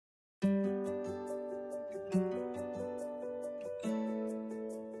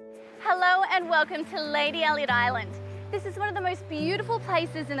and welcome to Lady Elliot Island. This is one of the most beautiful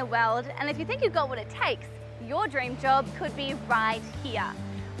places in the world, and if you think you've got what it takes, your dream job could be right here.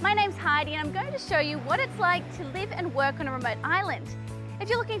 My name's Heidi and I'm going to show you what it's like to live and work on a remote island. If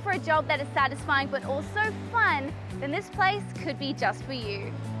you're looking for a job that is satisfying but also fun, then this place could be just for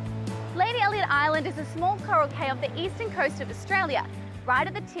you. Lady Elliot Island is a small coral cay off the eastern coast of Australia, right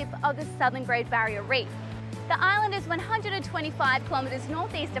at the tip of the southern Great Barrier Reef. The island is 125 kilometres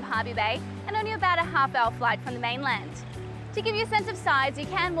northeast of Hervey Bay and only about a half-hour flight from the mainland. To give you a sense of size, you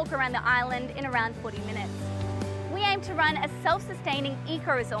can walk around the island in around 40 minutes. We aim to run a self-sustaining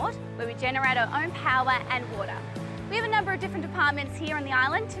eco-resort where we generate our own power and water. We have a number of different departments here on the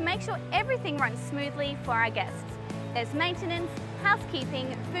island to make sure everything runs smoothly for our guests. There's maintenance,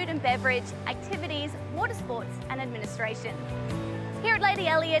 housekeeping, food and beverage, activities, water sports and administration. Here at Lady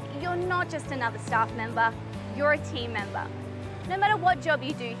Elliot, you're not just another staff member, you're a team member. No matter what job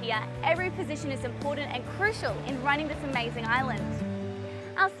you do here, every position is important and crucial in running this amazing island.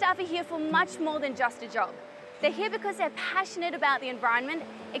 Our staff are here for much more than just a job. They're here because they're passionate about the environment,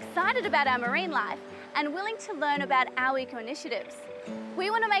 excited about our marine life, and willing to learn about our eco initiatives. We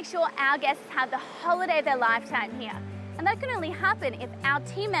want to make sure our guests have the holiday of their lifetime here, and that can only happen if our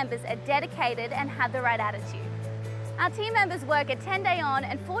team members are dedicated and have the right attitude. Our team members work a 10-day on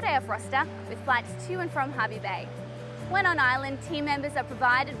and 4-day off roster with flights to and from Hervey Bay. When on island, team members are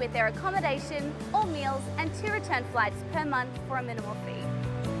provided with their accommodation, all meals and 2 return flights per month for a minimal fee.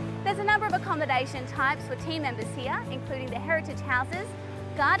 There's a number of accommodation types for team members here, including the heritage houses,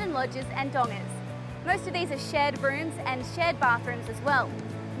 garden lodges and dongers. Most of these are shared rooms and shared bathrooms as well.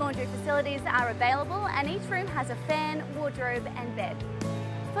 Laundry facilities are available and each room has a fan, wardrobe and bed.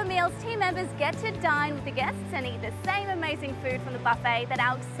 For meals, team members get to dine with the guests and eat the same amazing food from the buffet that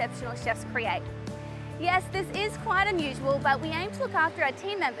our exceptional chefs create. Yes, this is quite unusual, but we aim to look after our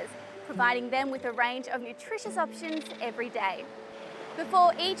team members, providing them with a range of nutritious options every day.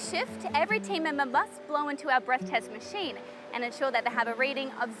 Before each shift, every team member must blow into our breath test machine and ensure that they have a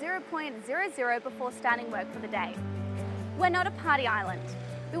reading of 0.00 before starting work for the day. We're not a party island.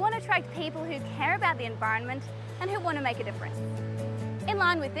 We want to attract people who care about the environment and who want to make a difference. In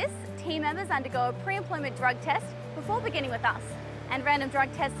line with this, team members undergo a pre-employment drug test before beginning with us, and random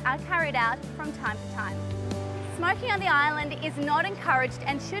drug tests are carried out from time to time. Smoking on the island is not encouraged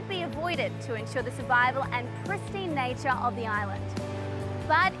and should be avoided to ensure the survival and pristine nature of the island.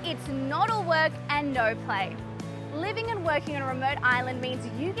 But it's not all work and no play. Living and working on a remote island means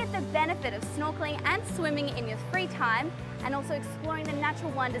you get the benefit of snorkeling and swimming in your free time and also exploring the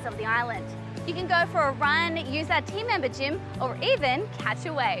natural wonders of the island. You can go for a run, use our team member gym, or even catch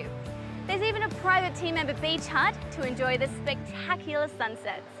a wave. There's even a private team member beach hut to enjoy the spectacular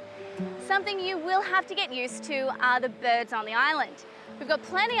sunsets. Something you will have to get used to are the birds on the island. We've got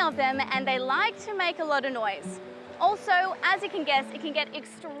plenty of them and they like to make a lot of noise. Also, as you can guess, it can get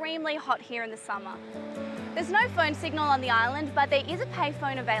extremely hot here in the summer. There's no phone signal on the island, but there is a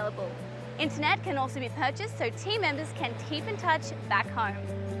payphone available. Internet can also be purchased so team members can keep in touch back home.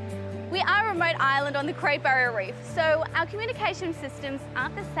 We are a remote island on the Great Barrier Reef, so our communication systems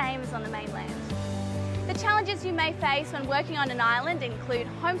aren't the same as on the mainland. The challenges you may face when working on an island include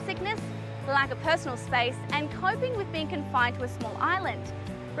homesickness, the lack of personal space, and coping with being confined to a small island.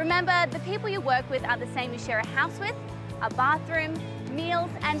 Remember, the people you work with are the same you share a house with, a bathroom,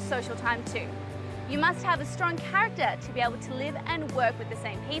 meals, and social time too. You must have a strong character to be able to live and work with the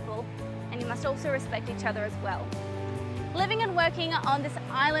same people, and you must also respect each other as well. Living and working on this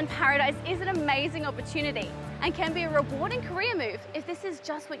island paradise is an amazing opportunity and can be a rewarding career move if this is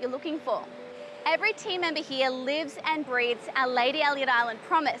just what you're looking for. Every team member here lives and breathes our Lady Elliot Island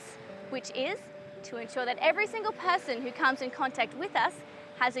promise, which is to ensure that every single person who comes in contact with us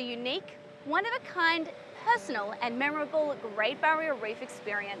has a unique, one-of-a-kind, personal and memorable Great Barrier Reef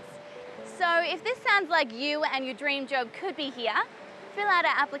experience. So if this sounds like you and your dream job could be here, fill out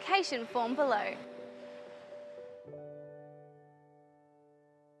our application form below.